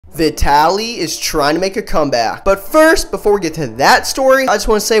Vitaly is trying to make a comeback. But first, before we get to that story, I just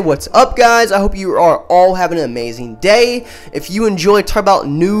want to say what's up, guys. I hope you are all having an amazing day. If you enjoy talking about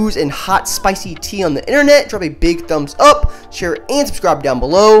news and hot spicy tea on the internet, drop a big thumbs up, share, and subscribe down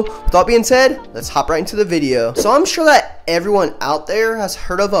below. With that being said, let's hop right into the video. So I'm sure that everyone out there has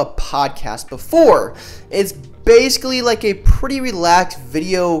heard of a podcast before. It's basically like a pretty relaxed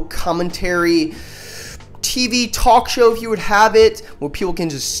video commentary TV talk show, if you would have it, where people can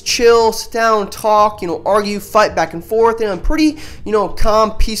just chill, sit down, talk, argue, fight back and forth in a pretty,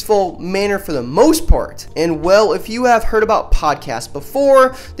 calm, peaceful manner for the most part. And well, if you have heard about podcasts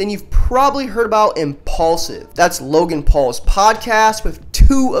before, then you've probably heard about Impulsive. That's Logan Paul's podcast with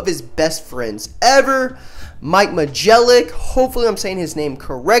two of his best friends ever, Mike Majelic, hopefully I'm saying his name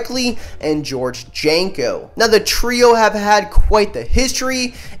correctly, and George Janko. Now the trio have had quite the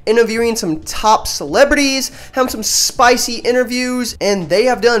history, interviewing some top celebrities, having some spicy interviews, and they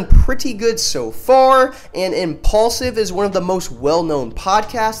have done pretty good so far, and Impulsive is one of the most well-known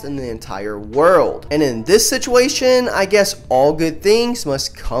podcasts in the entire world. And in this situation, I guess all good things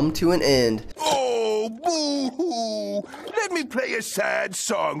must come to an end. Oh, boo-hoo! Let me play a sad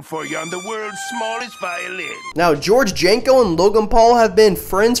song for you on the world's smallest violin. Now, George Janko and Logan Paul have been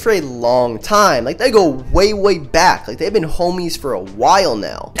friends for a long time. Like, they go way, way back. Like, they've been homies for a while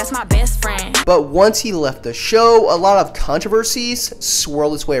now. That's my best friend. But once he left the show, a lot of controversies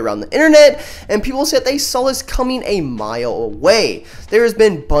swirled its way around the internet, and people said they saw this coming a mile away. There has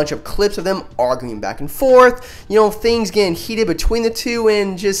been a bunch of clips of them arguing back and forth, things getting heated between the two,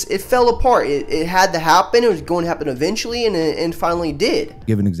 and just, it fell apart. It had to happen. It was going to happen eventually, and finally did.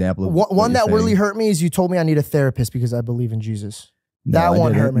 Give an example of one that really hurt me is you told me I need a therapist because I believe in Jesus. No, that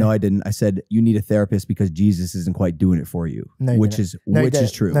one hurt me. No, I didn't. I said you need a therapist because Jesus isn't quite doing it for you, no, you which didn't.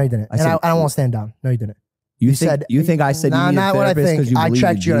 is true. No, you didn't. I don't want to stand down. No, you didn't. You think I said you need a therapist because you believe in Jesus?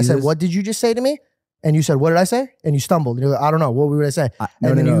 I checked you and I said, what did you just say to me? And you said, what did I say? And you stumbled. And you're like, I don't know. What would I say?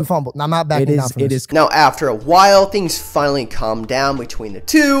 And then you fumbled. I'm not backing down from this. Now, after a while, things finally calmed down between the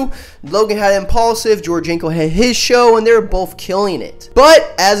two. Logan had Impulsive, George Janko had his show, and they were both killing it.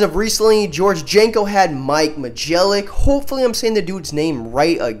 But as of recently, George Janko had Mike Majelic. Hopefully, I'm saying the dude's name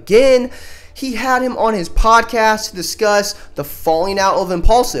right again. He had him on his podcast to discuss the falling out of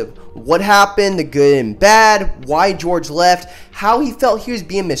Impulsive. What happened, the good and bad, why George left, how he felt he was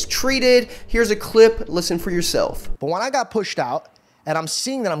being mistreated. Here's a clip, listen for yourself. But when I got pushed out, and I'm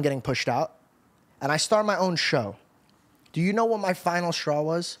seeing that I'm getting pushed out, and I start my own show, do you know what my final straw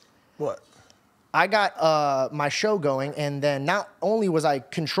was? What? I got my show going, and then not only was I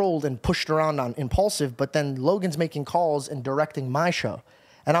controlled and pushed around on Impulsive, but then Logan's making calls and directing my show.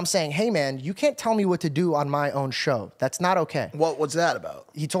 And I'm saying, hey, man, you can't tell me what to do on my own show. That's not okay. What's that about?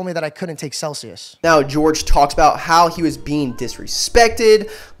 He told me that I couldn't take Celsius. Now, George talks about how he was being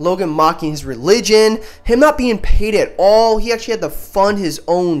disrespected, Logan mocking his religion, him not being paid at all. He actually had to fund his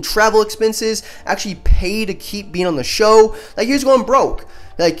own travel expenses, actually pay to keep being on the show. Like, he was going broke.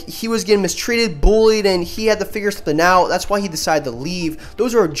 Like, he was getting mistreated, bullied, and he had to figure something out. That's why he decided to leave.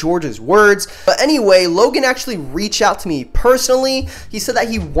 Those are George's words. But anyway, Logan actually reached out to me personally. He said that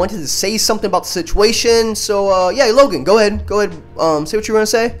he wanted to say something about the situation. So, yeah, Logan, go ahead. Say what you were going to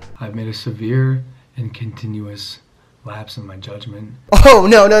say. I've made a severe and continuous lapse in my judgment. Oh,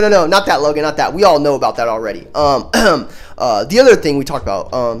 no, not that, Logan, not that. We all know about that already. The other thing we talked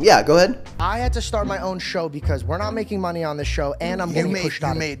about, yeah, go ahead. I had to start my own show because we're not making money on this show, and I'm getting pushed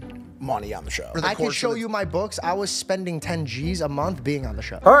out. You made money on the show. I can show you my books. I was spending 10 G's a month being on the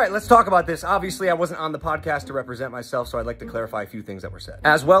show. All right, let's talk about this. Obviously, I wasn't on the podcast to represent myself, so I'd like to clarify a few things that were said.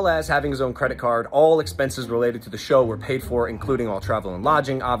 As well as having his own credit card, all expenses related to the show were paid for, including all travel and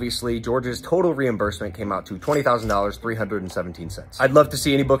lodging. Obviously, George's total reimbursement came out to $20,000, 317 cents. I'd love to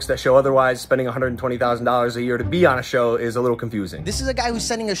see any books that show otherwise. Spending $120,000 a year to be on a show is a little confusing. This is a guy who's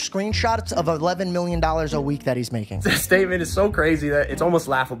sending us screenshots of $11 million a week that he's making. This statement is so crazy that it's almost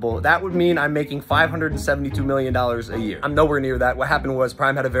laughable. That would mean I'm making $572 million a year. I'm nowhere near that. What happened was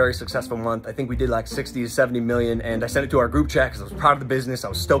Prime had a very successful month. I think we did like 60 to 70 million, and I sent it to our group chat because I was proud of the business. I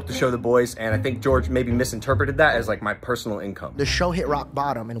was stoked to show the boys, and I think George maybe misinterpreted that as like my personal income. The show hit rock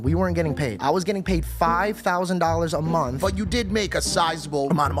bottom, and we weren't getting paid. I was getting paid $5,000 a month. But you did make a sizable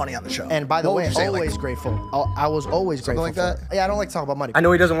amount of money on the show. And by the way, always grateful. I was always grateful. Something like that? Yeah, I don't like to talk about money. I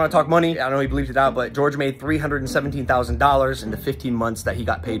know he doesn't want to talk money. I know he believes it out, but George made $317,000 in the 15 months that he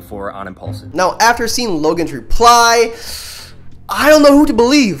got paid for on Impulsive. Now, after seeing Logan's reply, I don't know who to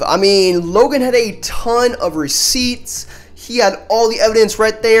believe. I mean, Logan had a ton of receipts. He had all the evidence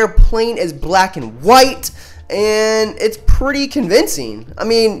right there, plain as black and white, and it's pretty convincing. I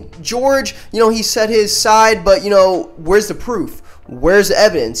mean, George, he said his side, but, where's the proof? Where's the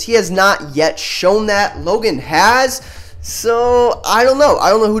evidence? He has not yet shown that. Logan has. So, I don't know.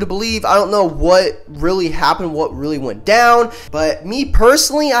 I don't know who to believe. I don't know what really happened, what really went down. But me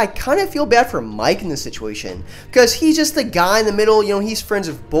personally, I kind of feel bad for Mike in this situation. Because he's just the guy in the middle. You know, he's friends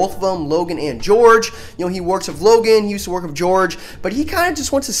with both of them, Logan and George. You know, he works with Logan. He used to work with George. But he kind of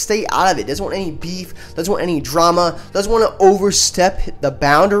just wants to stay out of it. Doesn't want any beef. Doesn't want any drama. Doesn't want to overstep the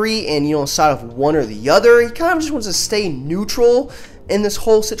boundary and, you know, side of one or the other. He kind of just wants to stay neutral in this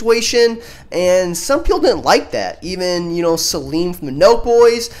whole situation, and some people didn't like that. Even, you know, Salim from the Note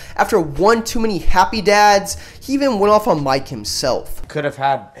Boys, after one too many happy dads, he even went off on Mike himself. Could have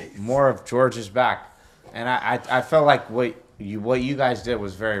had more of George's back, and I felt like what you guys did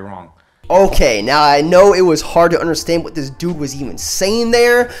was very wrong. Okay, now I know it was hard to understand what this dude was even saying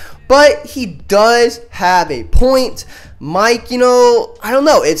there, but he does have a point. Mike, you know, I don't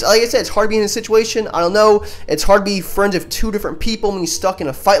know. It's like I said, it's hard to be in a situation. I don't know. It's hard to be friends of two different people when you're stuck in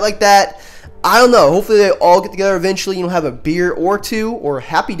a fight like that. I don't know. Hopefully they all get together eventually, you know, have a beer or two or a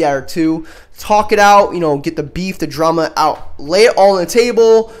happy dad or two, talk it out, you know, get the beef, the drama out, lay it all on the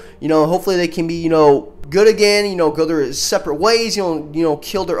table. You know, hopefully they can be, you know, good again, you know, go their separate ways, you know,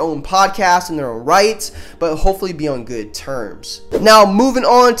 kill their own podcast in their own rights, but hopefully be on good terms. Now, moving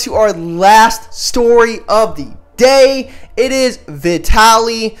on to our last story of the day, it is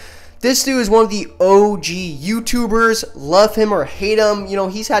Vitaly. This dude is one of the OG YouTubers. Love him or hate him, you know,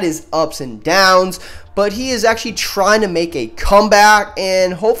 he's had his ups and downs, but he is actually trying to make a comeback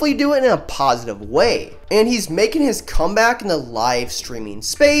and hopefully do it in a positive way. And he's making his comeback in the live streaming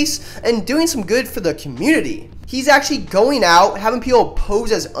space and doing some good for the community. He's actually going out, having people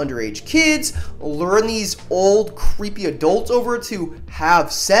pose as underage kids, luring these old creepy adults over to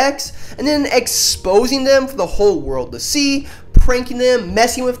have sex, and then exposing them for the whole world to see, pranking them,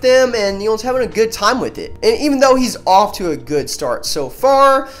 messing with them, and, you know, having a good time with it. And even though he's off to a good start so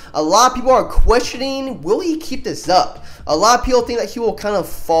far, a lot of people are questioning, will he keep this up? A lot of people think that he will kind of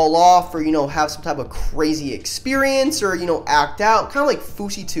fall off or, you know, have some type of crazy experience or, you know, act out, kind of like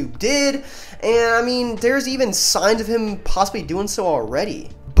FouseyTube did. And, I mean, there's even signs of him possibly doing so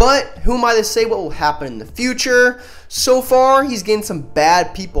already. But who am I to say what will happen in the future? So far, he's getting some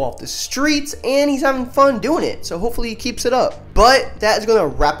bad people off the streets, and he's having fun doing it. So hopefully he keeps it up. But that is going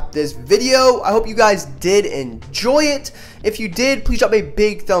to wrap up this video. I hope you guys did enjoy it. If you did, please drop a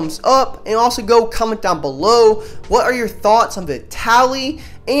big thumbs up, and also go comment down below. What are your thoughts on Vitaly?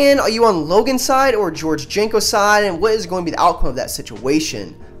 And are you on Logan's side or George Janko's side? And what is going to be the outcome of that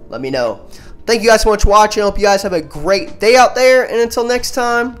situation? Let me know. Thank you guys so much for watching. I hope you guys have a great day out there. And until next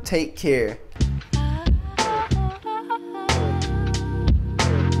time, take care.